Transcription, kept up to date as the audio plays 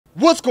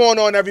What's going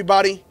on,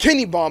 everybody?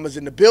 Kennybomb is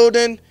in the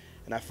building,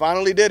 and I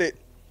finally did it.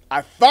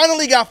 I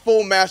finally got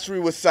full mastery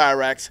with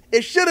Cyrax.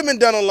 It should have been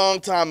done a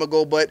long time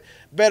ago, but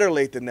better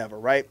late than never,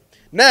 right?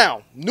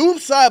 Now, Noob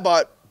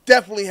Saibot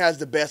definitely has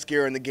the best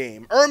gear in the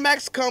game.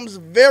 Ermax comes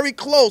very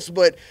close,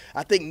 but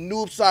I think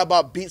Noob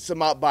Saibot beats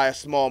him out by a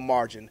small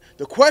margin.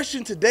 The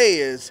question today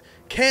is,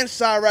 can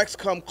Cyrax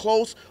come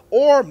close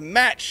or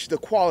match the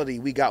quality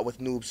we got with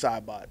Noob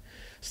Saibot?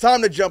 It's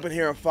time to jump in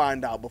here and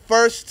find out. But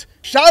first,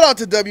 shout out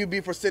to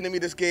WB for sending me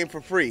this game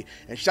for free.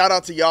 And shout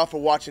out to y'all for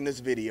watching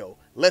this video.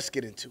 Let's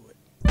get into it.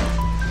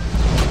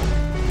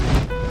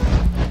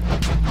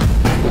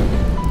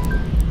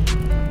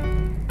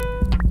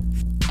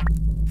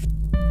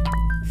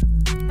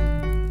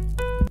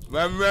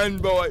 Run, run,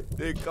 boy.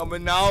 They're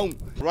coming now.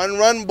 Run,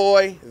 run,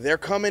 boy. They're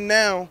coming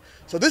now.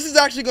 So this is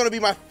actually going to be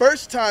my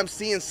first time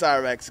seeing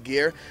Cyrax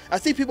gear. I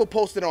see people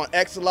posted on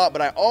X a lot,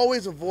 but I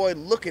always avoid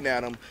looking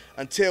at them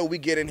until we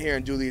get in here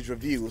and do these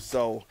reviews.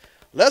 So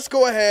let's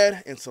go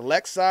ahead and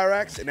select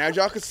Cyrax. And as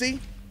y'all can see,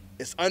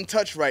 it's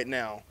untouched right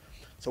now.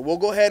 So we'll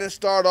go ahead and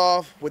start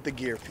off with the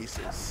gear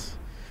pieces.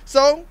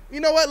 So, you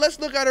know what?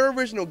 Let's look at her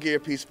original gear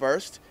piece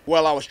first.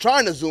 Well, I was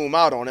trying to zoom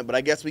out on it, but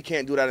I guess we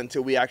can't do that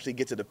until we actually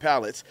get to the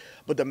palettes.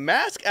 But the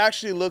mask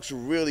actually looks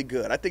really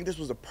good. I think this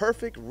was a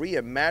perfect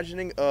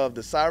reimagining of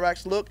the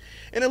Cyrax look,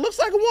 and it looks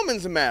like a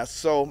woman's mask,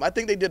 so I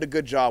think they did a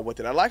good job with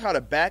it. I like how the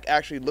back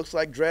actually looks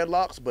like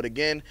dreadlocks, but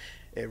again,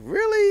 it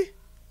really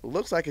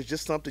looks like it's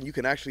just something you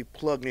can actually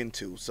plug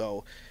into.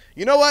 So,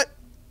 you know what?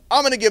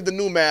 I'm going to give the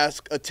new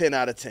mask a 10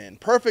 out of 10.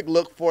 Perfect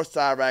look for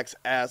Cyrax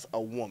as a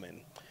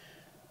woman.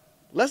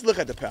 Let's look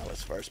at the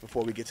palettes first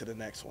before we get to the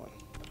next one.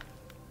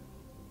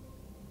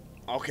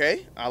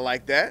 Okay, I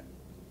like that.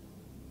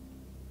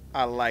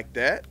 I like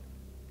that.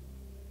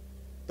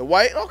 The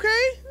white,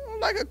 okay,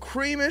 like a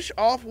creamish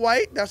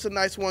off-white. That's a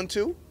nice one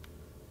too.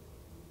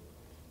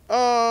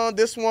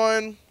 This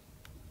one.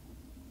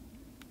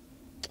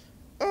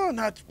 Oh,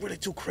 not really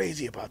too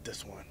crazy about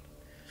this one.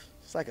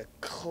 It's like a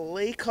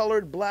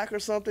clay-colored black or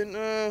something.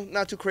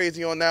 Not too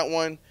crazy on that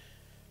one.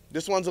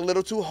 This one's a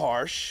little too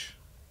harsh.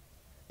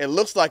 It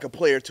looks like a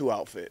Player 2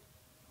 outfit.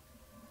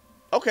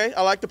 Okay,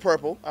 I like the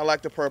purple. I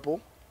like the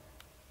purple.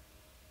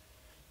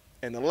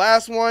 And the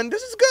last one,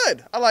 this is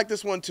good. I like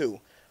this one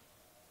too.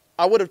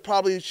 I would have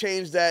probably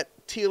changed that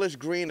tealish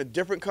green a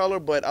different color,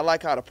 but I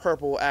like how the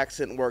purple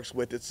accent works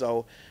with it,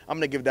 so I'm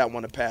going to give that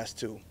one a pass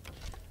too.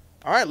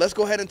 All right, let's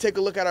go ahead and take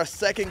a look at our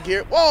second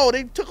gear. Whoa,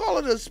 they took all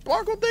of the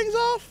sparkle things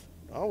off?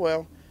 Oh,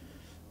 well.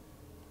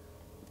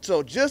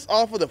 So just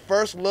off of the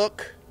first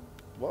look,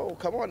 whoa,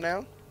 come on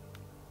now.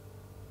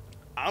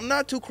 I'm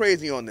not too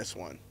crazy on this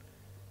one.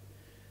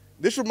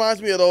 This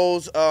reminds me of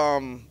those,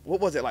 what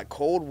was it, like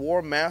Cold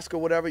War mask or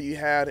whatever you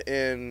had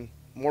in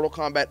Mortal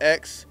Kombat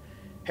X.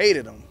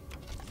 Hated them.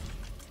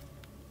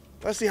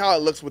 Let's see how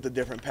it looks with the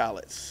different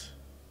palettes.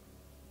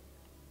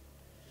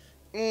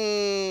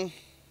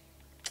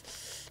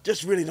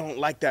 Just really don't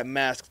like that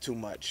mask too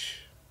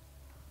much.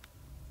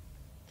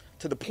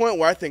 To the point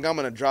where I think I'm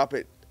going to drop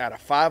it at a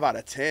 5 out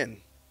of 10.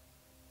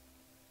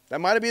 That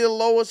might be the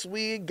lowest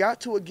we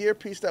got to a gear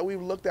piece that we've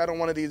looked at on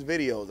one of these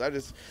videos. I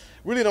just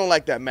really don't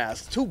like that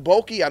mask. Too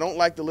bulky. I don't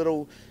like the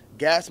little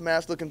gas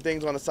mask looking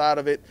things on the side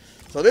of it.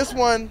 So this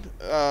one,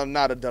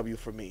 not a W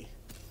for me.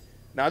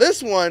 Now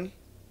this one,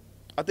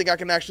 I think I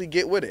can actually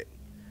get with it.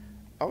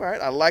 All right,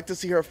 I like to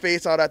see her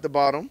face out at the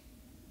bottom.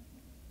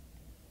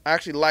 I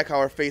actually like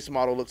how her face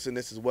model looks in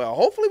this as well.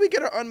 Hopefully we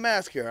get her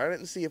unmasked here. I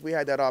didn't see if we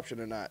had that option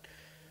or not.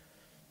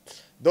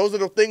 Those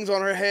little things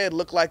on her head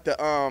look like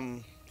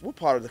the, what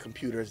part of the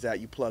computer is that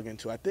you plug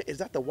into? I think, is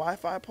that the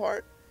Wi-Fi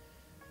part?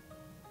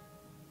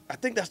 I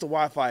think that's the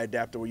Wi-Fi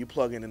adapter where you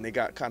plug in and they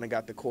kind of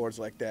got the cords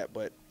like that.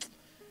 But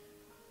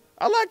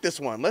I like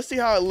this one. Let's see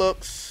how it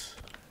looks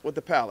with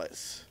the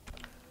palettes.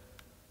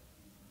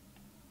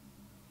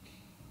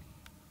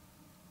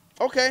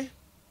 Okay.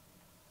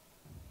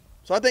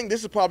 So I think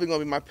this is probably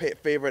going to be my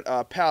favorite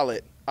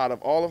palette out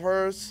of all of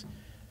hers.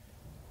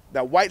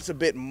 That white's a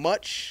bit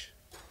much.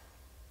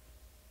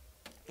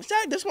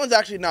 This one's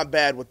actually not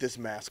bad with this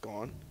mask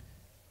on.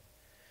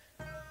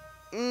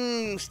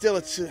 Still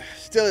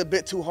a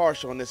bit too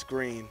harsh on this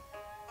green.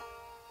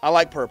 I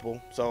like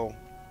purple, so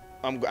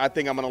I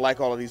think I'm going to like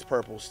all of these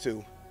purples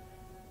too.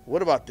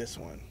 What about this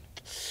one?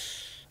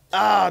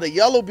 The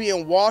yellow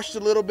being washed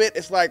a little bit.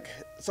 It's like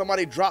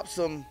somebody dropped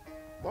some...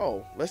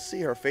 Whoa, let's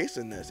see her face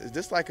in this. Is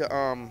this like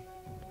a...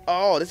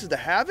 Oh, this is the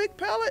Havoc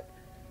palette?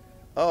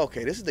 Oh,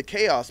 okay, this is the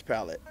Chaos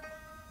palette.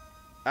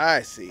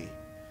 I see.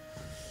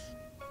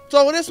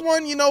 So with this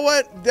one, you know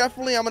what?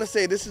 Definitely, I'm going to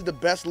say this is the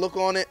best look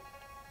on it.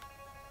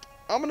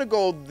 I'm going to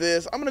go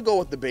this. I'm going to go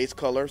with the base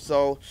color.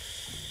 So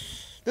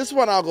this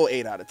one, I'll go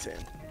 8 out of 10.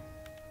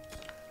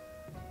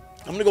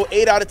 I'm going to go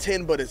 8 out of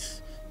 10, but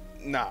it's...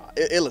 Nah,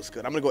 it looks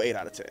good. I'm going to go 8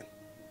 out of 10.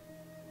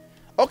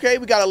 Okay,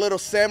 we got a little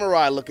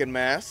samurai-looking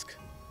mask.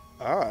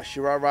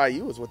 Shirai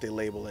Ryu is what they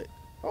label it.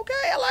 Okay,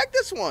 I like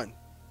this one.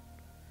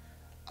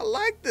 I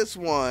like this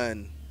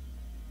one.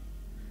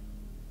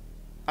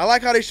 I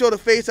like how they show the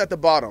face at the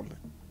bottom.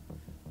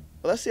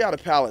 Let's see how the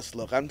palettes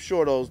look. I'm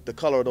sure the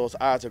color of those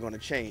eyes are going to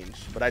change,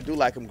 but I do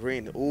like them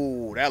green.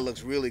 Ooh, that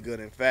looks really good,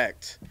 in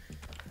fact.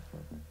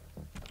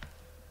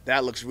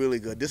 That looks really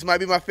good. This might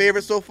be my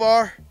favorite so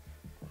far.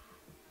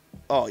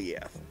 Oh,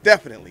 yeah.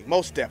 Definitely.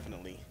 Most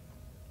definitely.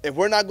 If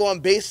we're not going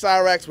base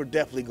Cyrax, we're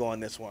definitely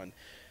going this one.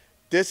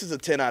 This is a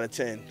 10 out of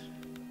 10.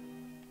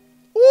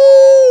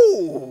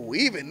 Ooh,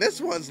 even this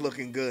one's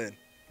looking good.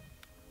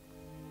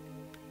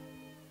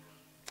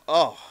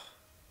 Oh.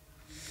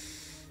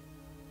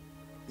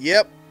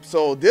 Yep.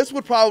 So this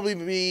would probably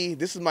be,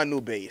 this is my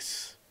new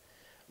base.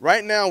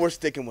 Right now, we're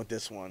sticking with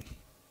this one.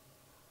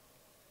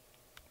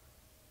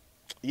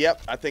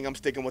 Yep, I think I'm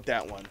sticking with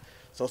that one.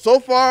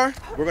 So far,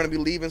 we're going to be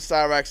leaving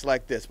Cyrax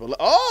like this. But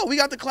oh, we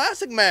got the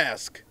classic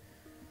mask.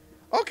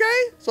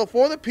 Okay, so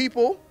for the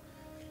people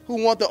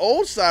who want the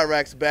old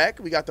Cyrax back,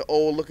 we got the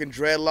old looking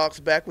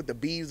dreadlocks back with the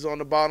beads on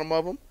the bottom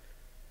of them.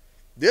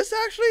 This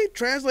actually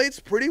translates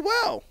pretty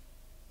well.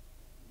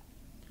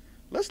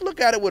 Let's look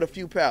at it with a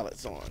few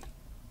palettes on.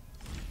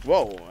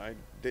 Whoa, I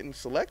didn't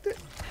select it.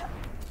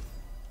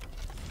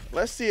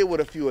 Let's see it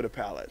with a few of the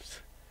palettes.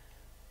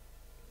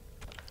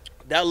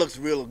 That looks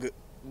real good.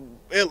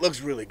 It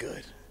looks really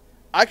good.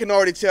 I can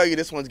already tell you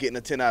this one's getting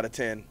a 10 out of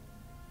 10.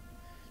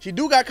 She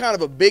do got kind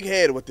of a big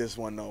head with this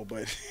one though,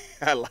 but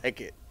I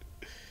like it.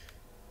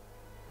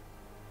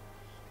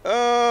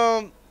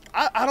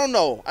 I don't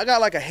know. I got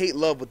like a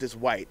hate-love with this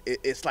white.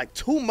 It's like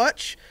too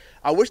much.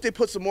 I wish they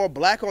put some more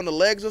black on the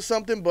legs or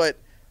something, but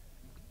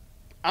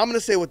I'm going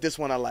to say with this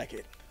one, I like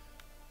it.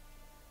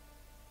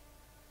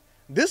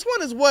 This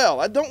one as well.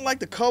 I don't like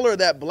the color of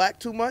that black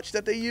too much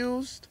that they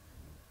used,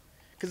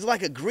 because it's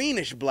like a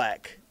greenish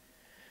black,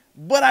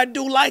 but I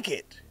do like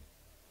it.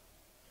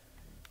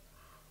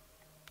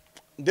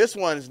 This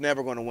one is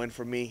never going to win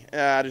for me.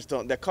 I just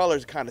don't. That color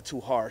is kind of too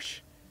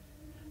harsh.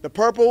 The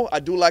purple, I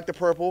do like the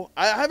purple.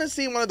 I haven't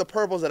seen one of the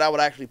purples that I would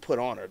actually put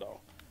on her, though.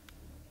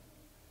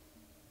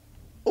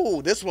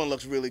 Ooh, this one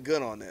looks really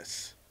good on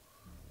this.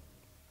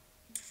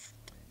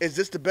 Is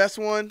this the best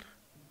one?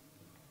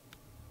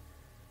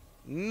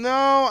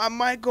 No, I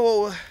might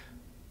go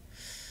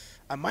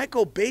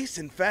base,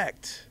 in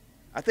fact.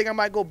 I think I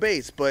might go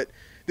base, but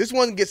this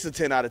one gets the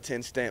 10 out of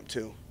 10 stamp,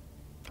 too.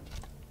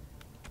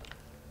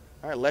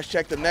 All right, let's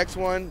check the next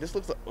one. This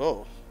looks like,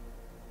 oh.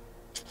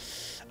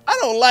 I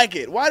don't like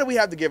it. Why do we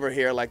have to give her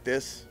hair like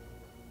this?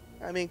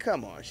 I mean,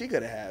 come on. She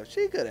could have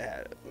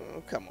had it.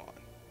 Oh, come on.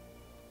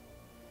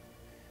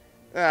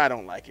 I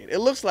don't like it. It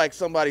looks like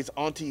somebody's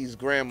auntie's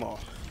grandma.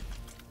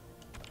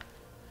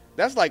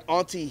 That's like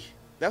auntie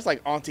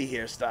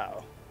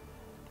hairstyle.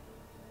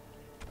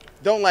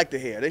 Don't like the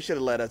hair. They should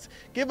have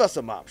give us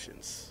some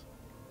options.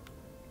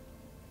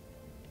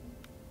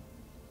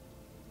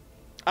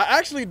 I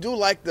actually do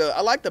like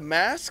I like the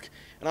mask,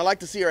 and I like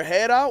to see her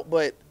head out,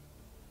 but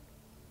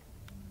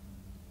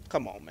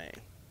come on, man.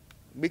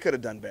 We could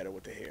have done better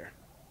with the hair.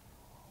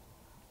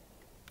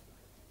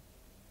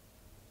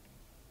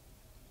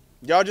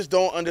 Y'all just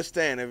don't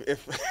understand.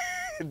 If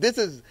this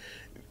is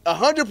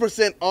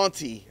 100%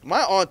 auntie,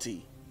 my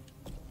auntie,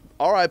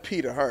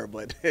 R.I.P. to her,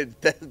 but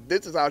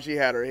this is how she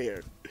had her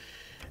hair.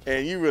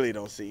 And you really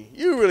don't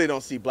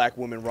see black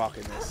women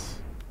rocking this.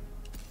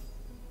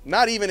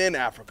 Not even in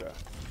Africa.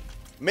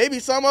 Maybe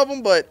some of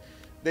them, but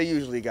they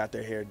usually got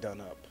their hair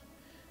done up.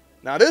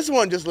 Now this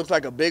one just looks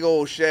like a big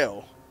old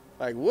shell.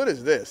 Like, what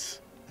is this?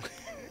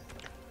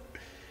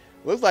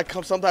 Looks like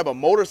some type of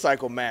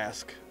motorcycle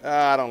mask.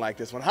 I don't like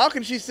this one. How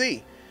can she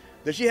see?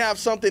 Does she have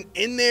something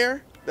in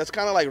there that's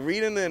kind of like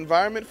reading the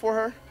environment for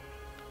her?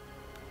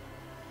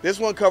 This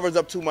one covers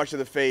up too much of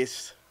the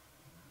face.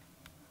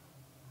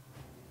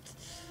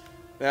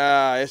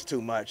 It's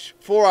too much.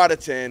 4 out of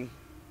 10.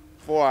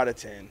 4 out of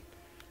 10.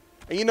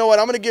 And you know what?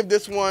 I'm going to give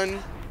this one,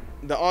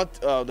 the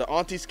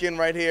auntie skin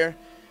right here.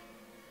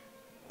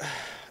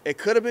 It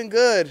could have been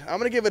good. I'm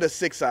going to give it a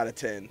 6 out of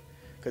 10.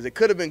 Because it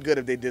could have been good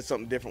if they did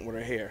something different with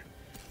her hair.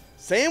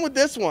 Same with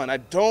this one. I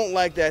don't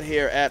like that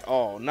hair at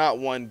all. Not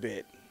one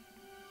bit.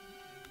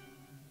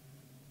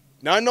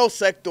 Now, I know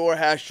Sector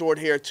has short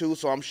hair too,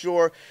 so I'm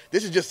sure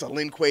this is just a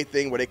Lin Kuei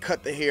thing where they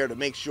cut the hair to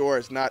make sure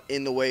it's not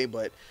in the way,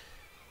 but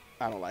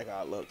I don't like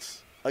how it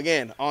looks.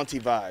 Again,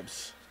 auntie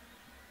vibes.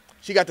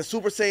 She got the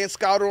Super Saiyan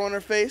Scouter on her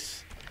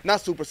face.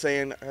 Not Super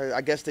Saiyan. I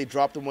guess they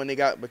dropped them when they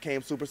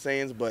became Super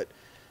Saiyans, but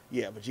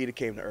yeah, Vegeta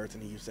came to Earth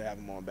and he used to have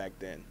them on back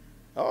then.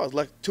 Oh, it's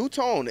like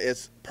two-tone.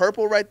 It's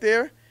purple right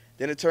there,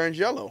 then it turns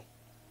yellow.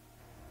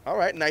 All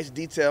right, nice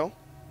detail.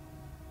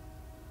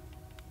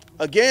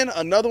 Again,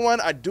 another one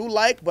I do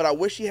like, but I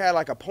wish she had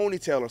like a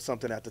ponytail or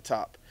something at the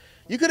top.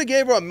 You could have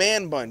gave her a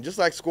man bun, just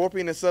like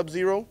Scorpion and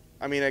Sub-Zero.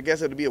 I mean, I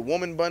guess it would be a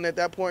woman bun at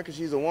that point because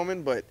she's a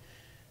woman, but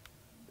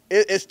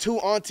it's too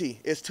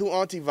auntie. It's too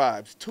auntie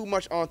vibes. Too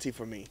much auntie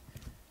for me.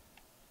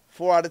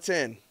 4 out of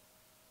 10.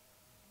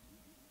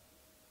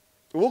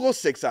 We'll go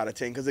 6 out of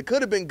 10 because it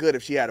could have been good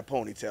if she had a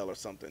ponytail or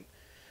something.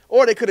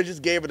 Or they could have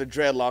just gave her the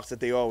dreadlocks that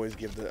they always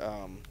give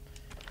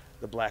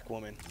the black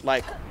woman.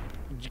 Like,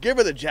 give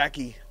her the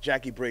Jackie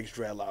Briggs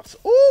dreadlocks.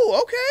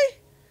 Ooh, okay.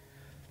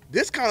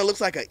 This kind of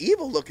looks like an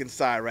evil-looking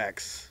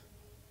Cyrax.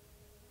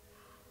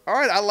 All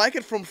right, I like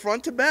it from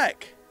front to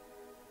back.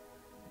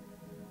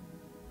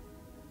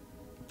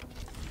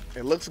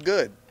 It looks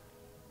good.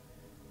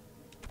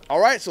 All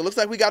right, so it looks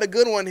like we got a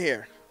good one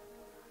here.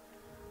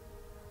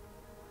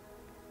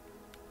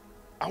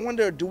 I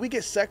wonder, do we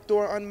get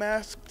Sector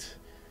unmasked?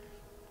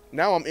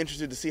 Now I'm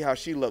interested to see how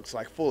she looks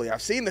like fully.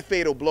 I've seen the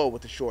Fatal Blow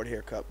with the short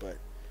haircut, but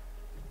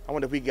I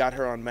wonder if we got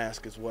her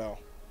unmasked as well.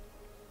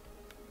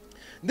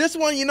 This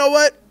one, you know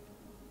what?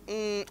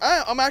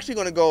 I'm actually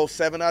going to go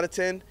 7 out of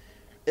 10.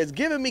 It's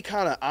giving me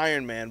kind of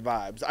Iron Man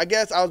vibes. I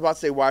guess I was about to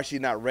say, why is she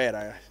not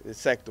red?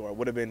 Sector. It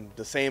would have been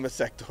the same as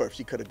Sector if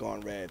she could have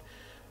gone red.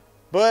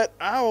 But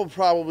I will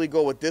probably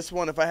go with this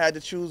one if I had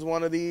to choose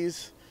one of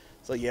these.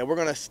 So yeah, we're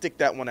going to stick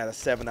that one at a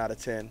 7 out of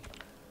 10.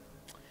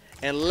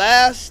 And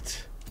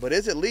last, but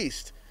is it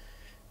least,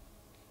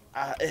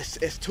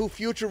 it's too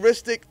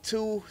futuristic,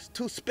 too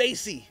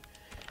spacey.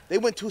 They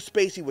went too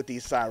spacey with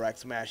these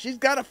Cyrax masks. She's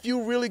got a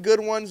few really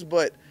good ones,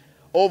 but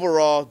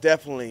overall,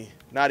 definitely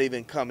not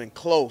even coming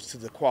close to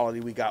the quality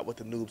we got with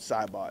the Noob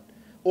Cybot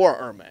or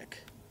Ermac.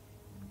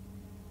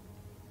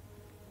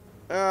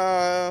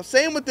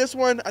 Same with this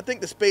one. I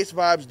think the space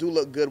vibes do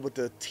look good with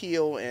the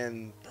teal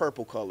and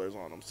purple colors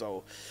on them.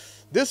 So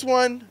this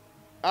one,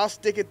 I'll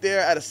stick it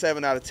there at a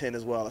 7 out of 10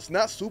 as well. It's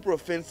not super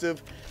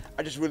offensive.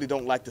 I just really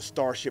don't like the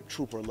Starship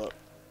Trooper look.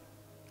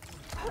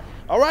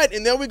 All right,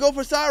 and there we go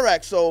for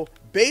Cyrax. So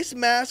base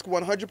mask,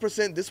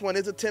 100%. This one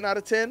is a 10 out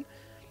of 10.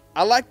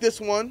 I like this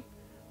one.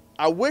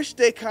 I wish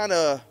they kind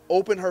of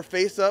opened her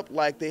face up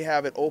like they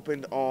have it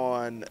opened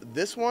on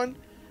this one,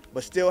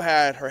 but still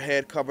had her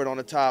head covered on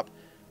the top.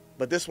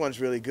 But this one's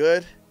really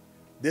good.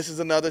 This is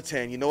another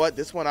 10. You know what?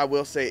 This one I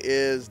will say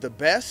is the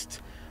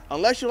best.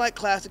 Unless you like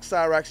classic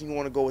Cyrax and you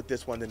want to go with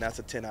this one, then that's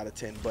a 10 out of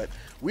 10. But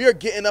we are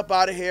getting up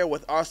out of here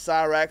with our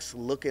Cyrax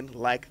looking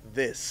like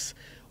this.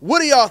 What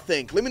do y'all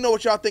think? Let me know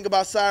what y'all think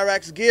about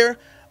Cyrax gear.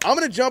 I'm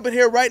going to jump in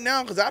here right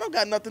now because I don't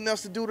got nothing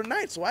else to do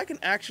tonight. So I can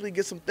actually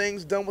get some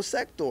things done with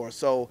Sector.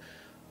 So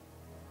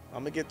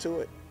I'm going to get to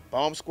it.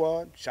 Bomb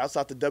Squad, shouts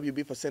out to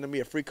WB for sending me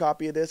a free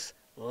copy of this.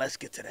 Let's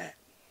get to that.